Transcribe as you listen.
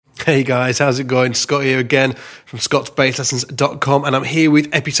Hey guys, how's it going? Scott here again from scottsbasslessons.com, and I'm here with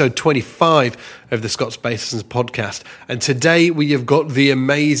episode 25 of the Scott's Bass Lessons podcast. And today we have got the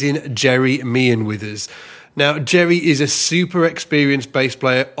amazing Jerry Meehan with us. Now, Jerry is a super experienced bass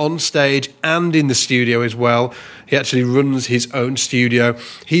player on stage and in the studio as well. He actually runs his own studio.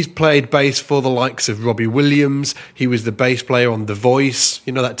 He's played bass for the likes of Robbie Williams. He was the bass player on The Voice,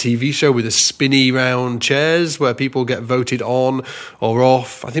 you know, that TV show with the spinny round chairs where people get voted on or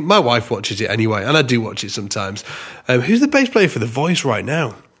off. I think my wife watches it anyway, and I do watch it sometimes. Who's the bass player for The Voice right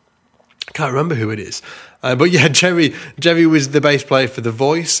now? I can't remember who it is. But yeah, Jerry was the bass player for The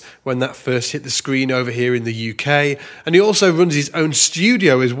Voice when that first hit the screen over here in the UK. And he also runs his own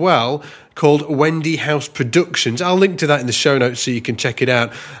studio as well called Wendy House Productions. I'll link to that in the show notes so you can check it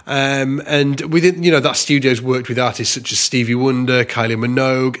out. And within, that studio's worked with artists such as Stevie Wonder, Kylie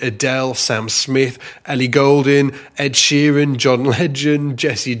Minogue, Adele, Sam Smith, Ellie Goulding, Ed Sheeran, John Legend,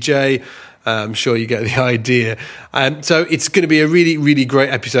 Jessie J. I'm sure you get the idea. So it's going to be a really, really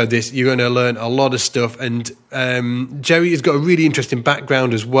great episode, this. You're going to learn a lot of stuff. And Jerry has got a really interesting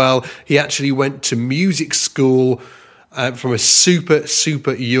background as well. He actually went to music school from a super,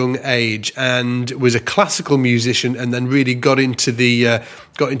 super young age and was a classical musician, and then really got into the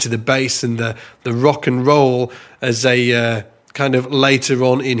bass and the rock and roll as a kind of later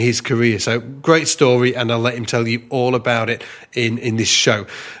on in his career. So great story, and I'll let him tell you all about it in this show.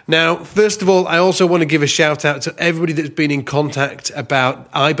 Now, first of all, I also want to give a shout out to everybody that's been in contact about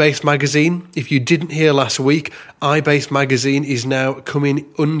iBass Magazine. If you didn't hear last week, iBass Magazine is now coming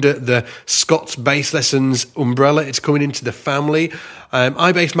under the Scott's Bass Lessons umbrella. It's coming into the family.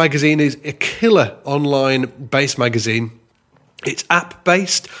 iBass Magazine is a killer online bass magazine. It's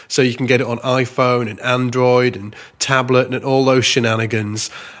app-based, so you can get it on iPhone and Android and tablet and all those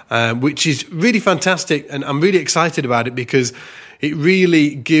shenanigans, which is really fantastic, and I'm really excited about it because it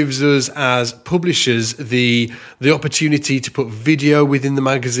really gives us as publishers the opportunity to put video within the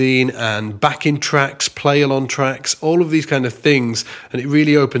magazine and backing tracks, play-along tracks, all of these kind of things, and it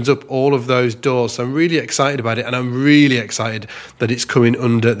really opens up all of those doors. So I'm really excited about it, and I'm really excited that it's coming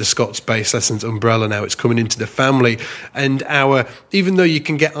under the Scott's Bass Lessons umbrella now. It's coming into the family, and even though you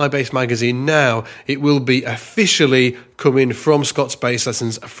can get iBass Magazine now, it will be officially coming from Scott's Bass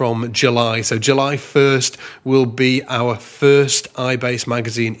Lessons from July. So July 1st will be our first iBass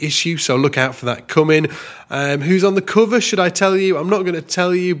Magazine issue, so look out for that coming. Who's on the cover, should I tell you? I'm not going to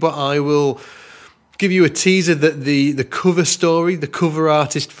tell you, but I will give you a teaser that the cover story, the cover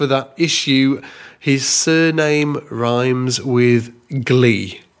artist for that issue, his surname rhymes with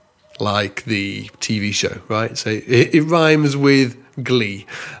Glee, like the TV show, right? So it rhymes with Glee.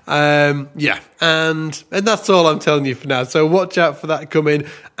 And that's all I'm telling you for now. So watch out for that coming.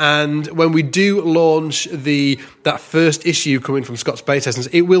 And when we do launch that first issue coming from Scott's Bass Lessons,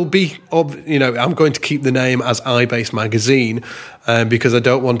 it will be, I'm going to keep the name as iBass Magazine because I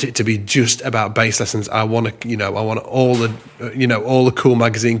don't want it to be just about bass lessons. I want all the cool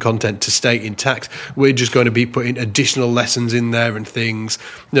magazine content to stay intact. We're just going to be putting additional lessons in there and things.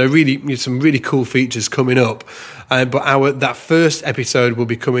 Really, some really cool features coming up. But that first episode will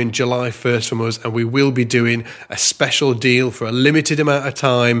be coming July 1st from us, and we will be doing a special deal for a limited amount of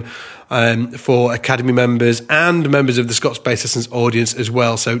time for Academy members and members of the Scott's Bass Lessons audience as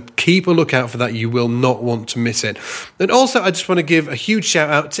well. So keep a lookout for that. You will not want to miss it. And also, I just want to give a huge shout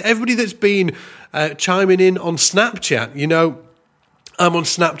out to everybody that's been chiming in on Snapchat. I'm on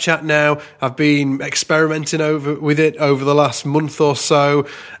Snapchat now. I've been experimenting with it over the last month or so,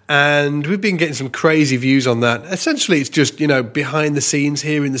 and we've been getting some crazy views on that. Essentially, it's just, behind the scenes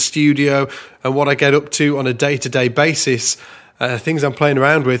here in the studio and what I get up to on a day-to-day basis, things I'm playing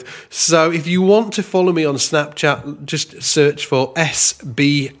around with. So if you want to follow me on Snapchat, just search for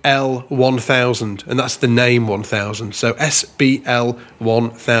SBL1000, and that's the name 1000. So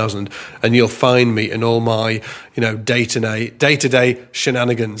SBL1000, and you'll find me and all my, day-to-day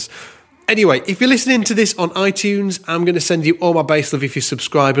shenanigans. Anyway, if you're listening to this on iTunes, I'm going to send you all my bass love if you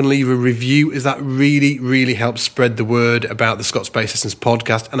subscribe and leave a review, as that really, really helps spread the word about the Scott's Bass Lessons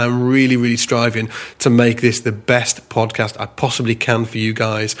podcast, and I'm really, really striving to make this the best podcast I possibly can for you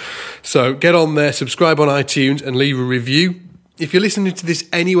guys. So get on there, subscribe on iTunes, and leave a review. If you're listening to this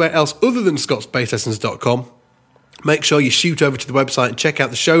anywhere else other than scottsbasslessons.com, make sure you shoot over to the website and check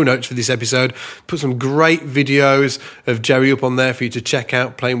out the show notes for this episode. Put some great videos of Jerry up on there for you to check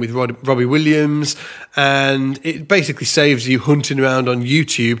out, playing with Robbie Williams, and it basically saves you hunting around on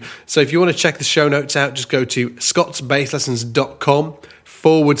YouTube. So if you want to check the show notes out, just go to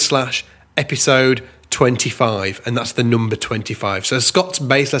scottsbasslessons.com/episode 25, and that's the number 25. So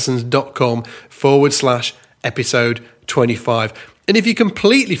scottsbasslessons.com/episode 25. And if you're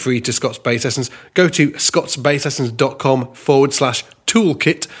completely free to Scott's Bass Lessons, go to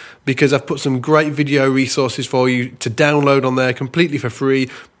scottsbasslessons.com/toolkit, because I've put some great video resources for you to download on there completely for free.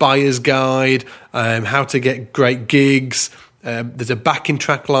 Buyer's guide, how to get great gigs. There's a backing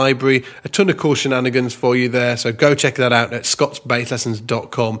track library, a ton of cool shenanigans for you there. So go check that out at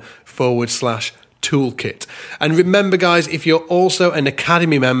scottsbasslessons.com/toolkit. And remember, guys, if you're also an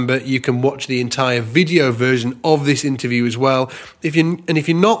Academy member, you can watch the entire video version of this interview as well. If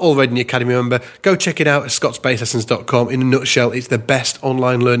you're not already an Academy member, go check it out at scottsbasslessons.com. In a nutshell, it's the best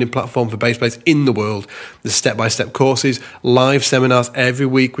online learning platform for bass players in the world. There's step-by-step courses, live seminars every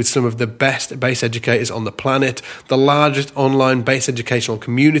week with some of the best bass educators on the planet, the largest online bass educational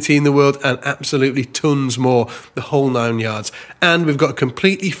community in the world, and absolutely tons more, the whole 9 yards. And we've got a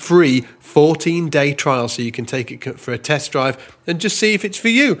completely free 14-day trial, so you can take it for a test drive and just see if it's for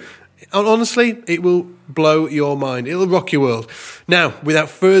you. And honestly, it will blow your mind. It'll rock your world. Now, without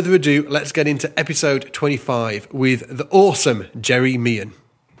further ado, let's get into episode 25 with the awesome Jerry Meehan.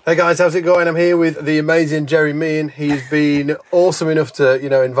 Hey guys, how's it going? I'm here with the amazing Jerry Meehan. He's been awesome enough to,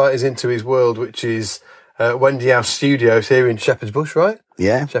 invite us into his world, which is Wendy House Studios here in Shepherd's Bush, right?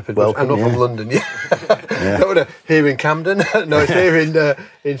 Yeah. Shepherd's Bush. I'm not from London, yeah. Here in Camden. No, it's here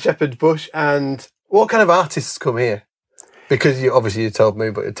in Shepherd's Bush. And what kind of artists come here? Because you told me,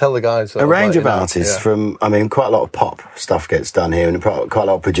 but tell the guys. A range of artists from, quite a lot of pop stuff gets done here, and quite a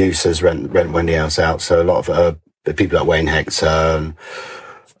lot of producers rent Wendy House out. So a lot of people like Wayne Hector and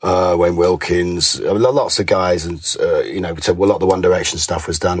Wayne Wilkins, lots of guys, and so a lot of the One Direction stuff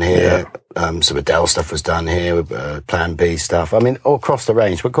was done here. Some Adele stuff was done here, Plan B stuff. All across the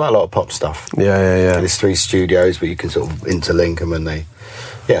range, but quite a lot of pop stuff. Yeah. And there's 3 studios, but you can sort of interlink them, and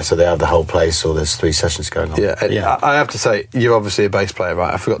so they have the whole place, or there's 3 sessions going on. Yeah. I have to say, you're obviously a bass player,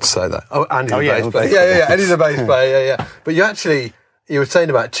 right? I forgot to say that. Oh, Andy's a bass player. Yeah. Andy's a bass player, yeah. But you were saying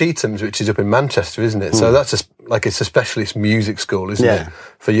about Cheatham's, which is up in Manchester, isn't it? So that's it's a specialist music school, isn't it,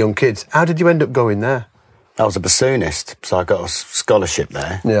 for young kids? How did you end up going there? I was a bassoonist, so I got a scholarship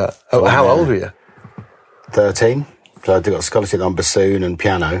there. Yeah. So how old were you? 13. So I got a scholarship on bassoon and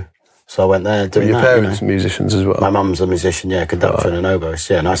piano. So I went there doing that. Your parents musicians as well? My mum's a musician, conductor and an oboist,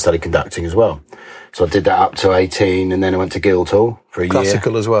 and I studied conducting as well. So I did that up to 18, and then I went to Guildhall for a year.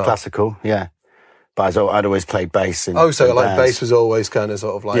 Classical as well? Classical, yeah. But I'd always played bass in bands. Bass was always kind of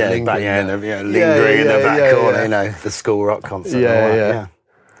sort of lingering. Lingering in the back corner, the school rock concert. Yeah.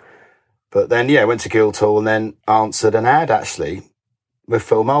 But then, went to Guildhall and then answered an ad, actually, with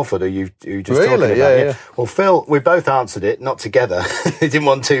Phil Mulford, who you just talking about. Yeah. Well, Phil, we both answered it, not together. He didn't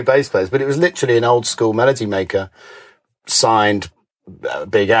want 2 bass players, but it was literally an old school melody maker signed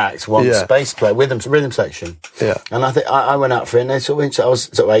big act, bass player, rhythm section. Yeah. And I think I went out for it, and I was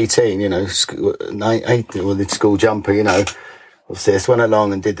sort of 18, with the school jumper, Obviously, I just went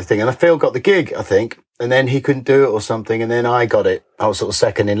along and did the thing, and Phil got the gig, I think, and then he couldn't do it or something, and then I got it. I was sort of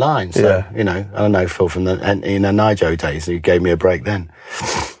second in line, so I don't know Phil from the Nijo days, so he gave me a break then.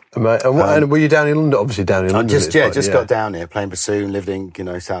 And were you down in London? Obviously down in London. Just got down here playing bassoon, lived in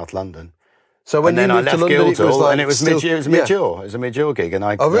South London. So when you moved to London, it was Midge Ure. It was a Midge Ure gig, and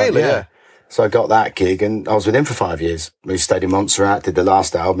I. Oh really? Yeah. So I got that gig, and I was with him for 5 years. We stayed in Montserrat, did the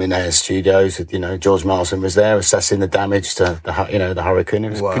last album in their studios. George Martin was there assessing the damage to the hurricane. It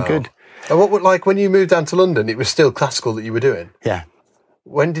was good. And what when you moved down to London, it was still classical that you were doing? Yeah.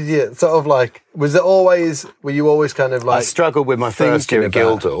 When did you were you always kind of like... I struggled with my first year at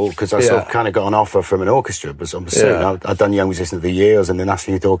Guildhall because I sort of kind of got an offer from an orchestra, but on bassoon. I'd done Young Musician of the Year, I was in the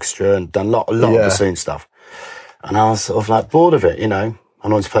National Youth Orchestra and done a lot of bassoon stuff. And I was sort of like bored of it, I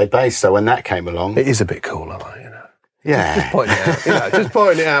wanted to play bass, so when that came along... It is a bit cooler, Yeah. Just pointing it out, just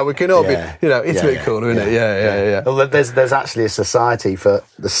pointing it out. We can all be, it's a bit cooler, isn't it? Yeah. Well, there's actually a society for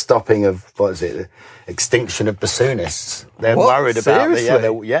the stopping of, the extinction of bassoonists. They're worried about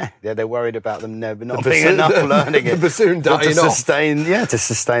they're worried about them not being enough learning it. The bassoon dying to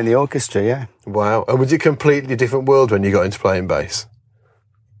sustain the orchestra, yeah. Wow. And was it a completely different world when you got into playing bass?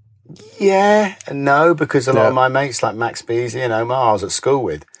 Yeah and no, because a lot of my mates like Max Beasley and Omar I was at school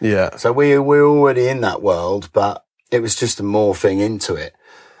with. Yeah. So we're already in that world, but it was just a morphing into it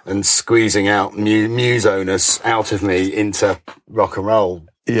and squeezing out muso-ness out of me into rock and roll.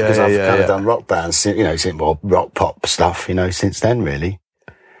 Yeah, because I've kind of done rock bands, rock pop stuff, since then, really.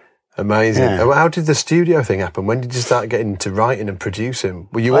 Amazing. Yeah. How did the studio thing happen? When did you start getting into writing and producing?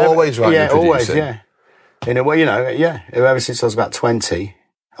 Were you always writing and producing? Yeah, always, In a way, ever since I was about 20,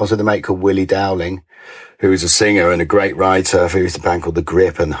 I was with a mate called Willie Dowling, who was a singer and a great writer. He used a band called The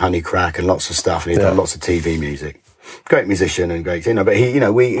Grip and Honey Crack and lots of stuff, and he'd done lots of TV music. Great musician and great, but he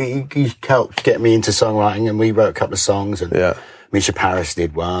helped get me into songwriting, and we wrote a couple of songs and Misha Paris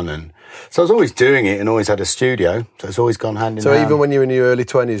did one, and so I was always doing it and always had a studio, so it's always gone hand in hand. So even when you were in your early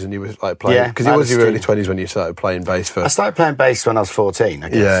 20s and you were like playing, because it was your early 20s when you started playing bass first. I started playing bass when I was 14, I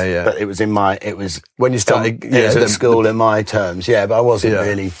guess. Yeah. But it was when you started, it was at school in my terms, but I wasn't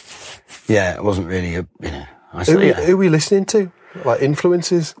really, I wasn't really, Who were you listening to? Like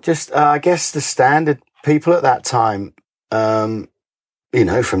influences? Just, I guess the standard people at that time,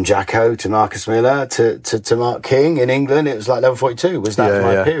 from Jacko to Marcus Miller to Mark King in England, it was like Level 42 was that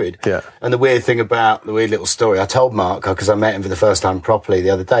my period. Yeah. And the weird little story, I told Mark, because I met him for the first time properly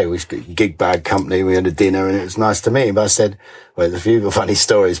the other day, we gig bag company, we had a dinner and it was nice to meet him, but I said, well, there's a few funny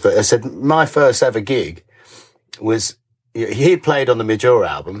stories, but I said, my first ever gig was, he had played on the Midge Ure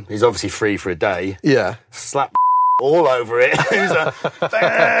album, he's obviously Free for a Day. Yeah. Slapped all over it.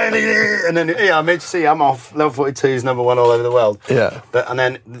 And then, Midge, I'm off. Level 42's number one all over the world. Yeah.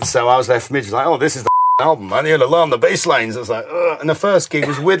 So I was left, Midge was like, this is the album, man. You learn the bass lines. I was like, ugh. And the first gig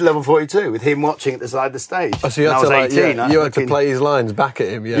was with Level 42, with him watching at the side of the stage. Oh, so you had to, 18, you had to play his lines back at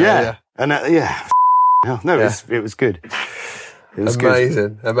him. Yeah. And it was good. It was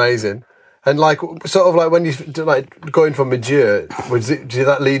amazing. And when you going from Midge Ure, did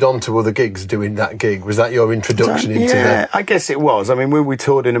that lead on to other gigs? Doing that gig, was that your introduction into that? Yeah, I guess it was. I mean, when we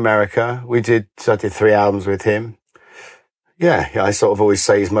toured in America, I did 3 albums with him. Yeah, I sort of always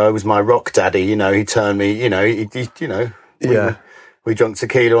say he was my rock daddy. He turned me. We drank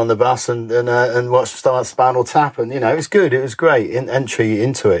tequila on the bus and watched Spinal Tap, and it was good. It was great entry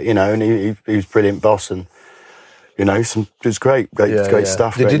into it. And he was a brilliant boss and. It was great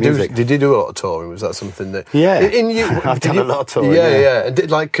stuff. Did you do a lot of touring? Was that something that? Yeah, I've done a lot of touring. Yeah. And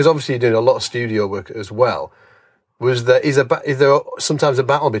because obviously you're doing a lot of studio work as well. Is there sometimes a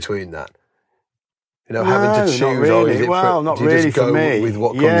battle between that? Having to choose. Not really. Not really for me. With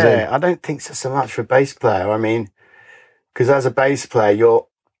what comes in. I don't think so much for a bass player. I mean, because as a bass player, you're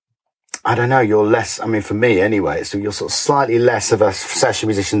less. I mean, for me anyway, so you're sort of slightly less of a session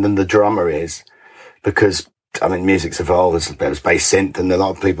musician than the drummer is, because. I mean, music's evolved. There's bass synth, and a lot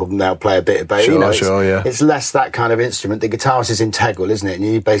of people now play a bit of bass. Sure, yeah. It's less that kind of instrument. The guitarist is integral, isn't it? And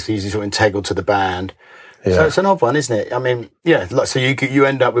you basically use it sort of integral to the band. Yeah. So it's an odd one, isn't it? I mean, so you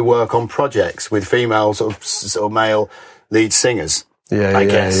end up with work on projects with female sort of male lead singers. I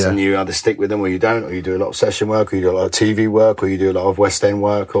guess, and you either stick with them or you don't, or you do a lot of session work, or you do a lot of TV work, or you do a lot of West End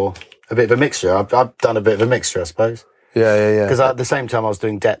work, or a bit of a mixture. I've done a bit of a mixture, I suppose. Yeah. Because at the same time, I was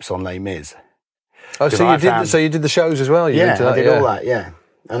doing Deps on Les Mis. Oh, so you did the shows as well? I did all that, yeah.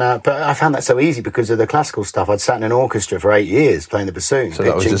 And but I found that so easy because of the classical stuff. I'd sat in an orchestra for 8 years playing the bassoon. So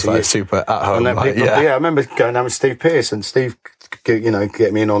that was just super at home. I remember going down with Steve Pearce, and Steve,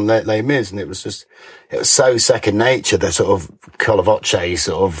 get me in on Les Mis, and it was so second nature, the sort of Colla Voce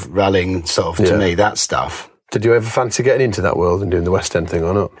sort of rallying to me, that stuff. Did you ever fancy getting into that world and doing the West End thing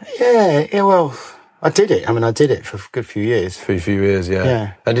or not? Yeah, well... I did it. I mean, I did it for a good few years. For a few years,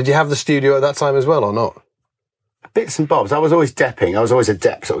 yeah. And did you have the studio at that time as well, or not? Bits and bobs. I was always depping. I was always a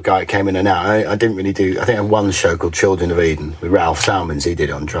dep sort of guy that came in and out. I didn't really do... I think I had one show called Children of Eden with Ralph Salmons. He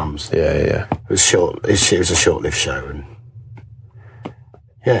did it on drums. Yeah. It was short. It was a short-lived show.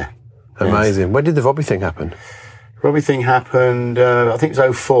 And Amazing. When did the Robbie thing happen? Robbie thing happened, I think it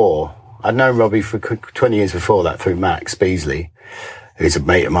was 2004. I'd known Robbie for 20 years before that through Max Beasley, who's a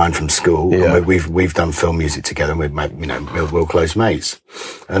mate of mine from school. Yeah. And we've done film music together, and we've made, real close mates.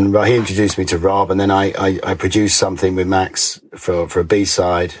 And he introduced me to Rob, and then I produced something with Max for a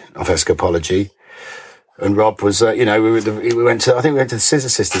B-side of Escapology. And Rob was, we went to the Scissor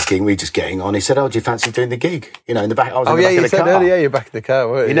Sisters gig, and we were just getting on. He said, "Oh, do you fancy doing the gig?" In the back, I was in the back of the car. Earlier, you're back in the car,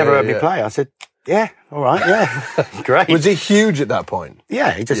 weren't you? He never heard me play. I said, "Yeah, all right, yeah." Great. Was he huge at that point?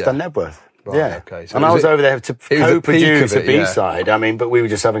 Yeah, he'd just done Nebworth. Right, yeah. Okay. So and I was over there to co-produce a B-side. Yeah. I mean, but we were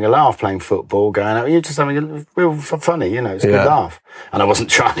just having a laugh playing football, going out. You're just having a real funny, it's a good laugh. And I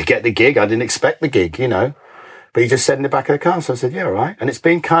wasn't trying to get the gig. I didn't expect the gig, But he just said in the back of the car. So I said, yeah, all right. And it's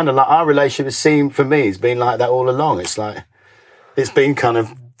been kind of like, our relationship for me, it's been like that all along. It's like, it's been kind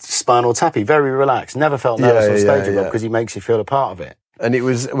of Spinal Tappy, very relaxed. Never felt nervous on stage with Rob because he makes you feel a part of it. And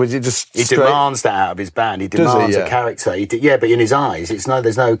was it just He demands that out of his band. He demands a character. But in his eyes,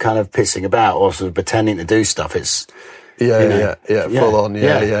 there's no kind of pissing about or sort of pretending to do stuff. It's full on,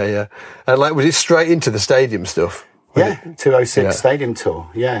 yeah. And was it straight into the stadium stuff? 206 stadium tour,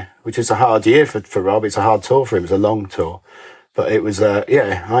 which is a hard year for Rob. It's a hard tour for him. It's a long tour, but it was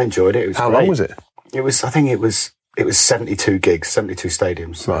I enjoyed it. It was How great. long was it? It was 72 gigs, 72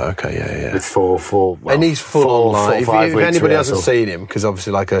 stadiums. Right, okay, yeah. With four. And he's full on live. If anybody hasn't seen him, because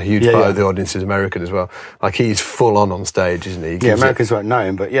obviously a huge part of the audience is American as well, he's full on stage, isn't he? Americans won't know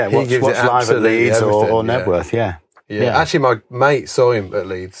him, but watch live at Leeds or Nebworth, Yeah. Actually, my mate saw him at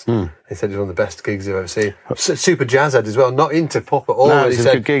Leeds. He said it was one of the best gigs I've ever seen. Super jazz head as well, not into pop at all. No, he it's a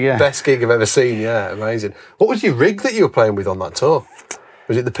said, good gig, yeah. Best gig I've ever seen, yeah, amazing. What was your rig that you were playing with on that tour?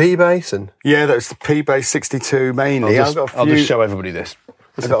 Was it the P-Bass? Yeah, that was the P-Bass 62 mainly. I'll just show everybody this.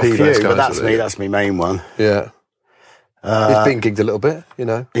 I've got a few, but that's my main one. Yeah. It's been gigged a little bit, you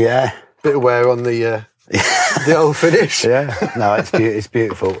know. Yeah. Bit of wear on the old finish. Yeah. No, it's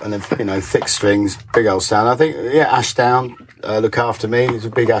beautiful. And then, you know, thick strings, big old sound. I think, Ashdown look after me. It's a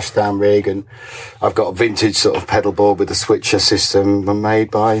big Ashdown rig, and I've got a vintage sort of pedal board with a switcher system made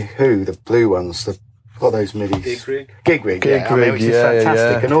by who? The blue ones. What are those midis? Gig rig, which is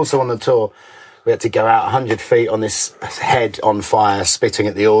fantastic. Yeah. And also on the tour, we had to go out 100 feet on this head on fire, spitting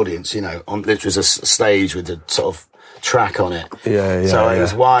at the audience, you know, which was a stage with a sort of track on it. So it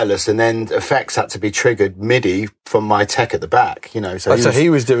was wireless, and then effects had to be triggered MIDI from my tech at the back, you know. So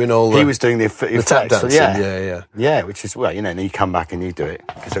he was doing all he was doing the effects. Tap dancing, yeah, which is, well, you know, and you come back and you do it.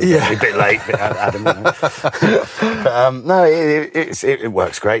 Because it was a bit late, Adam, you know. But, no, it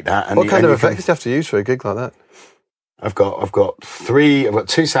works great, that. And what kind of effects do you have to use for a gig like that? I've got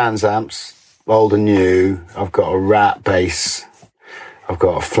two Sans amps, old and new. I've got a Rat bass. I've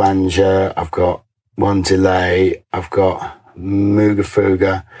got a flanger. I've got one delay. I've got Mooga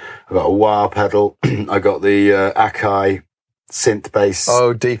Fuga. I've got a wah pedal. I got the Akai synth bass.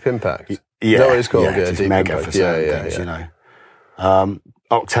 Oh, Deep Impact. Yeah, is that what it's called? Yeah, Deep mega Impact. For certain things, you know.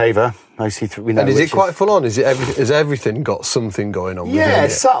 Octaver. And is it quite full on? Has everything got something going on? Yeah,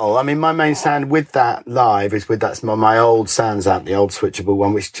 it's subtle. I mean, my main sound with that live is that's my old Sans amp, the old switchable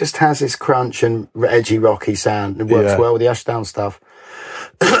one, which just has this crunch and edgy, rocky sound. It works well with the Ashdown stuff.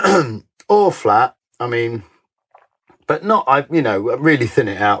 Or flat. I mean, but not, really thin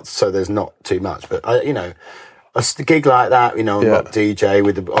it out so there's not too much. But, a gig like that, Rock DJ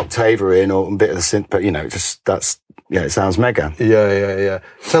with the Octaver in or a bit of the synth, but, it sounds mega. Yeah.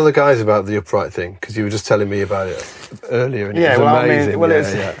 Tell the guys about the upright thing, because you were just telling me about it earlier, and it was amazing.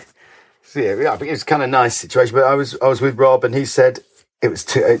 It's kind of a nice situation. But I was with Rob, and he said it was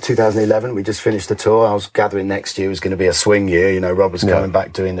 2011. We just finished the tour. I was gathering next year was going to be a swing year. Rob was coming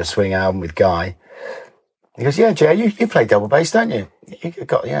back doing the swing album with Guy. He goes, "Yeah, Jay, you play double bass, don't you?" He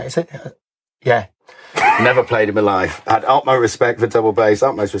said, "Yeah." Never played in my life. Had utmost respect for double bass,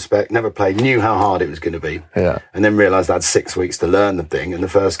 utmost respect. Never played. Knew how hard it was going to be. Yeah. And then realised I had 6 weeks to learn the thing. And the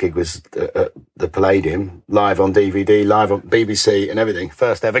first gig was at the Palladium, live on DVD, live on BBC and everything.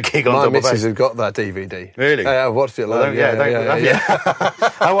 First ever gig on double bass. My missus has got that DVD. Really? I've watched it live.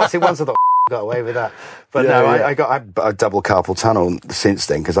 I watched it once. I thought, got away with that. But I got a double carpal tunnel since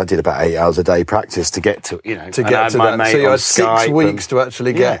then, because I did about 8 hours a day practice to get to, to get to that. So you had 6 weeks to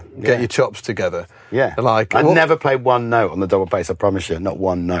actually get your chops together. Yeah. I never played one note on the double bass, I promise you, not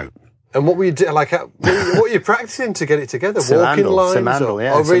one note. And what were you doing? What were you practicing to get it together? Walking lines? Simandl,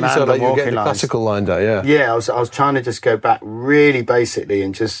 yeah. Oh, really? So you were getting the lines. classical lined out, yeah. Yeah, I was trying to just go back really basically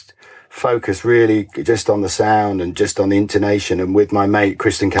and just focus really just on the sound and just on the intonation. And with my mate,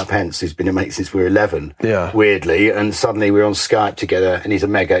 Kristen Capence, who's been a mate since we were 11, weirdly, and suddenly we were on Skype together, and he's a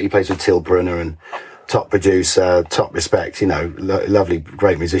mega, he plays with Till Brunner and top producer, top respect, lovely,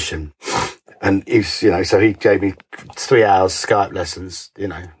 great musician. And he's, so he gave me 3 hours Skype lessons,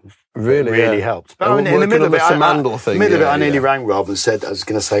 really helped. But in the middle of it, I nearly rang Rob and said, I was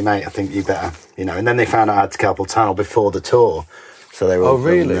going to say, mate, I think you better, and then they found out I had carpal tunnel before the tour. So they were all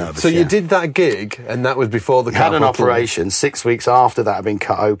really? Nervous, so you did that gig, and that was before the had an operation. 6 weeks after that had been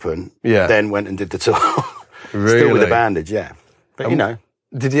cut open. Yeah. Then went and did the tour. Really? Still with a bandage, yeah. But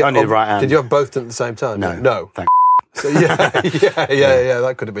did you only the right hand. Did you have both done at the same time? No. Thank so, yeah.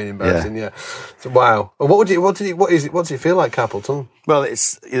 That could have been embarrassing. Yeah. So, wow. And what does it feel like, carpal tunnel? Well,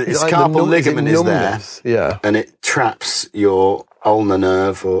 it's carpal ligament is there. Yeah. And it traps your ulnar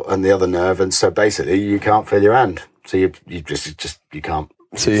nerve and the other nerve, and so basically you can't feel your hand. So you can't.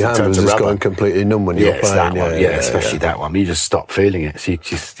 So your hand was just going completely numb when you were playing. That one. Especially that one. You just stop feeling it. So you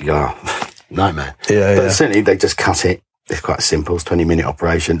just nightmare. But certainly they just cut it. It's quite simple. It's a 20-minute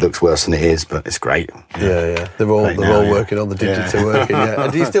operation. It looks worse than it is, but it's great. Yeah. They're all working on the digital working. Yeah.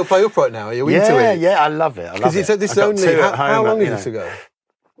 And do you still play upright now? Are you into it? Yeah, I love it. Because you said this is only how long is it ago?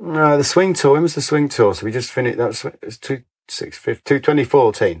 No, the swing tour. When was the swing tour? So we just finished. That was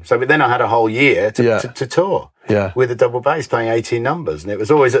 2014. So but then I had a whole year to tour. Yeah. With a double bass, playing 18 numbers. And it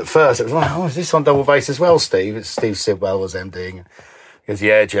was always at first, it was like, is this on double bass as well, Steve? Steve Sidwell was MDing. He goes,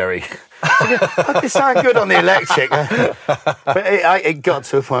 yeah, Jerry. It sound good on the electric. But it got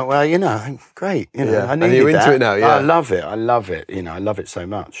to a point where, great. I needed and you're into it now, yeah. I love it. I love it so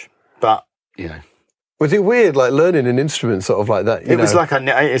much. But, Was it weird, like learning an instrument sort of like that? It was like,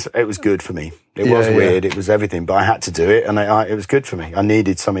 it was good for me. It was weird, it was everything, but I had to do it, and it was good for me. I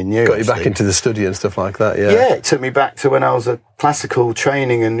needed something new. Got you back into the study and stuff like that, Yeah, it took me back to when I was at classical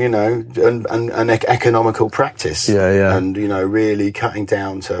training and, and economical practice. And, really cutting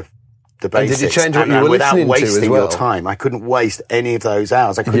down to the basics. And did you change what you were listening to as well? Without wasting your time. I couldn't waste any of those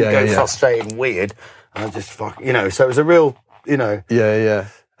hours. I couldn't go frustrated and weird. And I just so it was a real,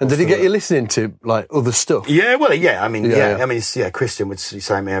 And did he get you listening to like other stuff? Yeah, well, Christian would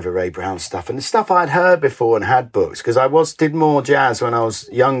say me over Ray Brown stuff and the stuff I'd heard before and had books because I did more jazz when I was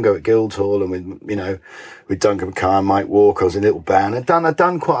younger at Guildhall and with Duncan McCarr and Mike Walker. I was in a little band. I'd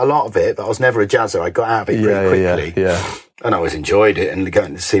done quite a lot of it, but I was never a jazzer. I got out of it pretty quickly. And I always enjoyed it and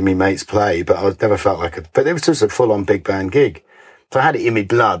going to see me mates play, but I never felt but it was just a full-on big band gig. So I had it in my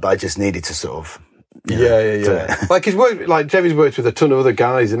blood, but I just needed to sort of. Like his work, like Jerry's worked with a ton of other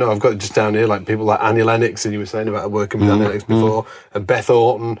guys. I've got just down here like people like Annie Lennox, and you were saying about working with Annie Lennox before, and Beth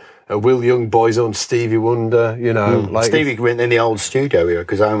Orton, Will Young, Boyzone, Stevie Wonder. Like Stevie went in the old studio here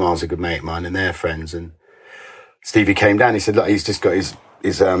because Omar's a good mate of mine, and they're friends. And Stevie came down. He said, "Look, he's just got his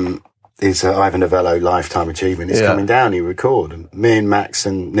Ivan Novello Lifetime Achievement. He's coming down. He record." And me and Max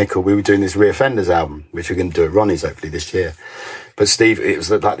and Nickel, we were doing this Reoffenders album, which we're going to do at Ronnie's hopefully this year. But Steve, it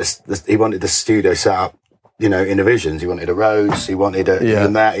was like this, he wanted the studio set up, in Visions. He wanted a Rose, he wanted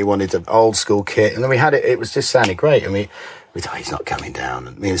he wanted an old school kit. And then we had it, it was just sounding great. And we thought, he's not coming down.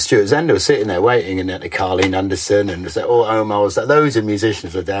 And me and Stuart Zender were sitting there waiting, and then Carleen Anderson and Omar was those are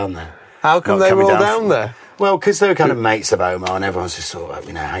musicians were down there. How come they were all down there? Well, because they were kind of mates of Omar and everyone's just sort of,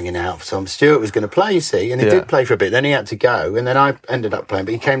 hanging out for some. Stuart was going to play, you see, and he did play for a bit. Then he had to go, and then I ended up playing.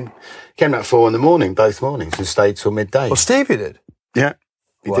 But he came at 4 a.m, both mornings, and stayed till midday. Well, Stevie did? Yeah.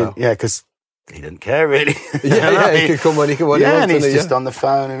 He did, because he didn't care, really. He could come when he could. And he's just on the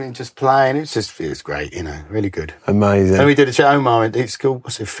phone and just playing. It was great, really good. Amazing. And we did a track, Omar, it's called,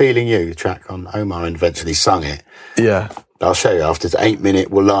 what's it, Feeling You, the track on Omar, and eventually sung it. Yeah. I'll show you after. It's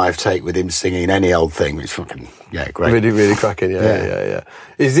 8-minute live take with him singing any old thing, which fucking, great. Really, really cracking, yeah.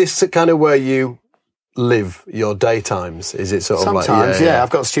 Is this kind of where you live your daytimes? Is it sort of like... Sometimes, I've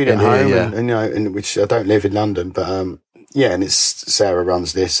got a studio at home, and which I don't live in London, but, and it's Sarah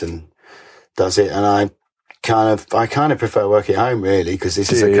runs this and does it, and I kind of prefer working at home, really, because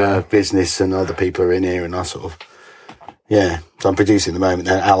this is a kind of business and other people are in here, and I sort of, So I'm producing at the moment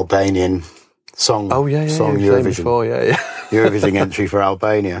an Albanian song. Eurovision. Before, Eurovision entry for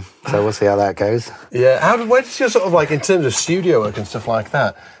Albania. So we'll see how that goes. Yeah. Where does your sort of like in terms of studio work and stuff like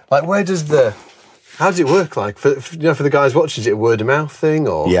that? Like, how does it work? Like for the guys watching, is it a word of mouth thing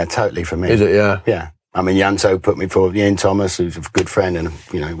or? Yeah, totally for me. Is it? Yeah. Yeah. I mean, Yanto put me forward. Ian Thomas, who's a good friend and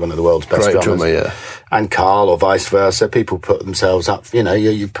one of the world's best drummers. Drummer, and Carl, or vice versa. People put themselves up.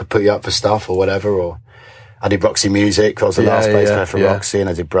 You put you up for stuff or whatever. Or I did Roxy Music. I was the last bass player for Roxy, and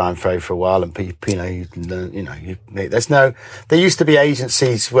I did Brian Frey for a while. And people, there used to be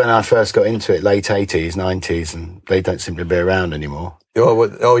agencies when I first got into it, late 80s, 90s, and they don't seem to be around anymore.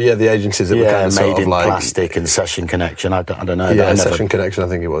 The agencies that were kind of made sort of in like plastic and Session Connection. I don't know. Session Connection. I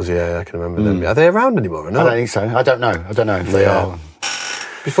think it was. Yeah, I can remember them. Are they around anymore? Or not? I don't think so. I don't know if they are.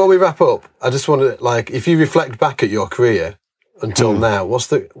 Before we wrap up, I just want to if you reflect back at your career until now,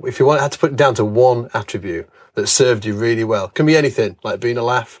 if you had to put it down to one attribute that served you really well? Can be anything, like being a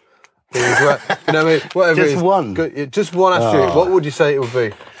laugh, whatever. Just one. Just one attribute. What would you say it would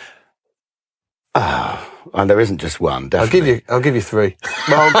be? And there isn't just one, definitely. I'll give you 3.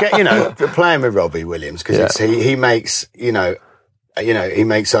 Well, playing with Robbie Williams, because he makes, he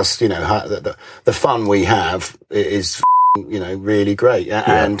makes us, the fun we have is, really great.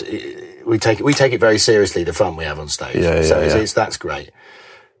 And we take it very seriously, the fun we have on stage. That's great.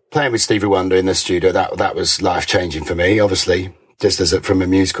 Playing with Stevie Wonder in the studio, that was life-changing for me, obviously, just from a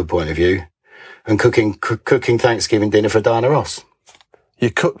musical point of view. And cooking Thanksgiving dinner for Diana Ross. You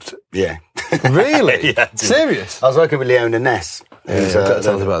cooked? Yeah. Really? Serious? I was working with Leona Ness. Tell us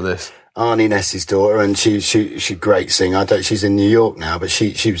about this. Arnie Ness's daughter, and she's a great singer. She's in New York now, but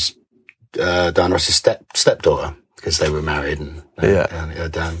she was Diana Ross's stepdaughter, because they were married.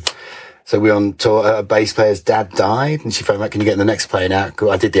 So we're on tour. A bass player's dad died, and she phoned back, can you get the next plane out?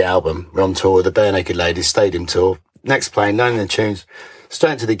 I did the album. We're on tour with the Bare Naked Ladies Stadium tour. Next plane, learning the tunes.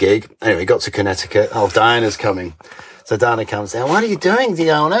 Straight into the gig. Anyway, got to Connecticut. Oh, Diana's coming. So Diana comes down. What are you doing,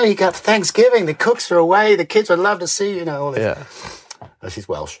 Diana? You got Thanksgiving. The cooks are away. The kids would love to see you. All this. Yeah. She's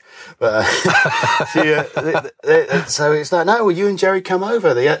Welsh. But so it's like, no, well, you and Jerry come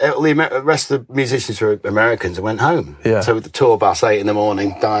over. The rest of the musicians were Americans and went home. Yeah. So with the tour bus, 8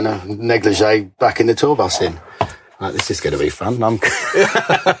 a.m, Diana, negligee, back in the tour bus in. Like, this is going to be fun. I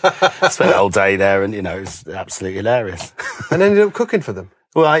spent the whole day there, and, you know, it was absolutely hilarious. And ended up cooking for them.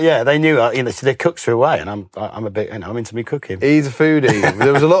 Well, yeah, they knew, you know, so they cooked through away, and I'm a bit, you know, I'm into me cooking. He's a foodie.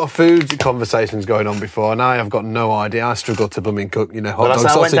 There was a lot of food conversations going on before, and I have got no idea. I struggle to blooming cook, you know, hot dog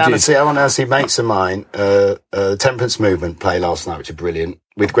sausages. I went down to see mates of mine, the Temperance Movement play last night, which are brilliant,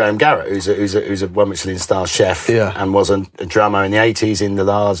 with Graham Garrett, who's a one Michelin star chef, and was a drummer in the 80s in the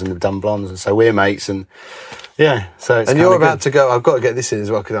Lars and the Dumb Blondes, and so we're mates, and yeah, so it's. And you're about to go. I've got to get this in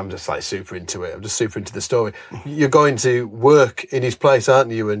as well because I'm just like super into it. I'm just super into the story. You're going to work in his place, aren't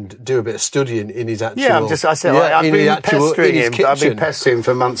you, and do a bit of studying in his actual. Yeah, I've been pestering him. I've been pestering him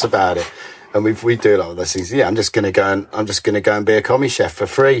for months about it. And we do a lot of those things. Yeah, I'm just going to go and be a commie chef for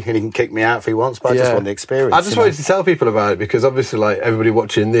free, and he can kick me out if he wants. But I just want the experience. I just wanted to tell people about it because obviously, like everybody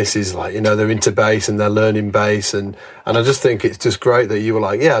watching this is like, you know, they're into bass and they're learning bass, and I just think it's just great that you were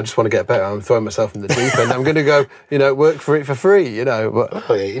like, yeah, I just want to get better. I'm throwing myself in the deep end. I'm going to go, you know, work for it for free, you know. But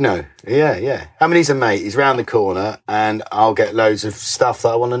you know, yeah. I mean, he's a mate. He's round the corner, and I'll get loads of stuff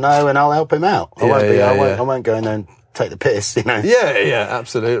that I want to know, and I'll help him out. I won't go in there and take the piss, you know. Yeah,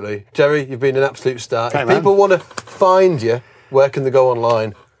 absolutely. Jerry, you've been an absolute star. If people want to find you, where can they go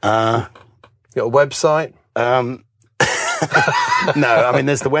online? You got a website? No, I mean,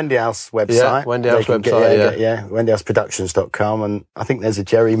 there's the Wendy House website. Yeah, Wendy House website, wendyhouseproductions.com, and I think there's a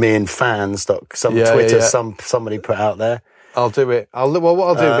Jerry Meehan fans. Somebody put out there. I'll do it. What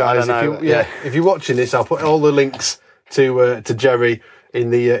I'll do, guys, if you're watching this, I'll put all the links to Jerry in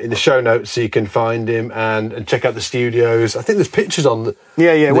the show notes so you can find him and check out the studios. I think there's pictures on the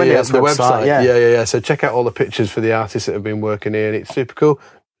website. Yeah. So check out all the pictures for the artists that have been working here, and it's super cool.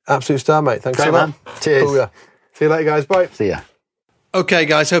 Absolute star, mate. Thanks so much. Cheers. Cool, yeah. See you later, guys. Bye. See ya. Okay,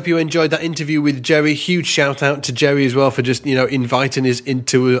 guys, hope you enjoyed that interview with Jerry. Huge shout out to Jerry as well for just, you know, inviting us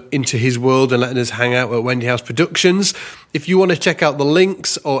into his world and letting us hang out at Wendy House Productions. If you want to check out the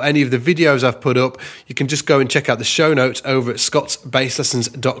links or any of the videos I've put up, you can just go and check out the show notes over at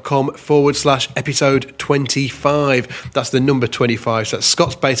scottsbasslessons.com/episode 25. That's the number 25. So that's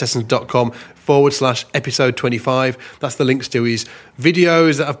scottsbasslessons.com/episode 25. That's the links to his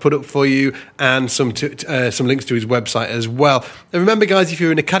videos that I've put up for you, and some links to his website as well. And remember, guys, if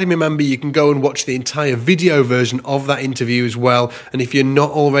you're an Academy member, you can go and watch the entire video version of that interview as well. And if you're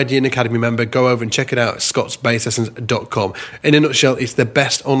not already an Academy member, go over and check it out at scottsbasslessons.com. In a nutshell, it's the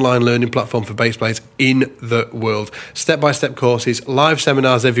best online learning platform for bass players in the world. Step-by-step courses, live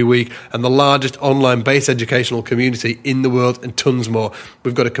seminars every week, and the largest online bass educational community in the world, and tons more.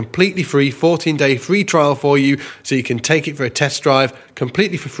 We've got a completely free 14-day free trial for you, so you can take it for a test drive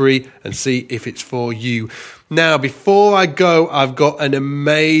completely for free and see if it's for you. Now, before I go, I've got an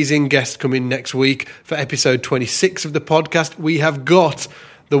amazing guest coming next week for episode 26 of the podcast. We have got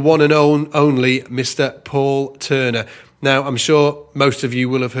the one and only Mr. Paul Turner. Now, I'm sure most of you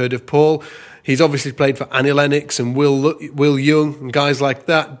will have heard of Paul. He's obviously played for Annie Lennox and Will Young and guys like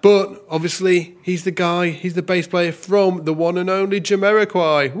that. But obviously, he's the bass player from the one and only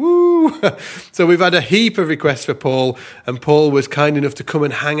Jamiroquai. Woo! So we've had a heap of requests for Paul, and Paul was kind enough to come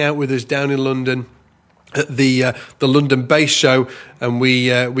and hang out with us down in London at the London Bass Show, and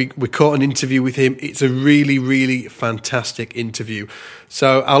we caught an interview with him. It's a really, really fantastic interview.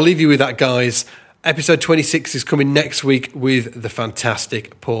 So I'll leave you with that, guys. Episode 26 is coming next week with the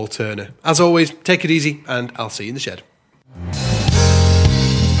fantastic Paul Turner. As always, take it easy, and I'll see you in the shed.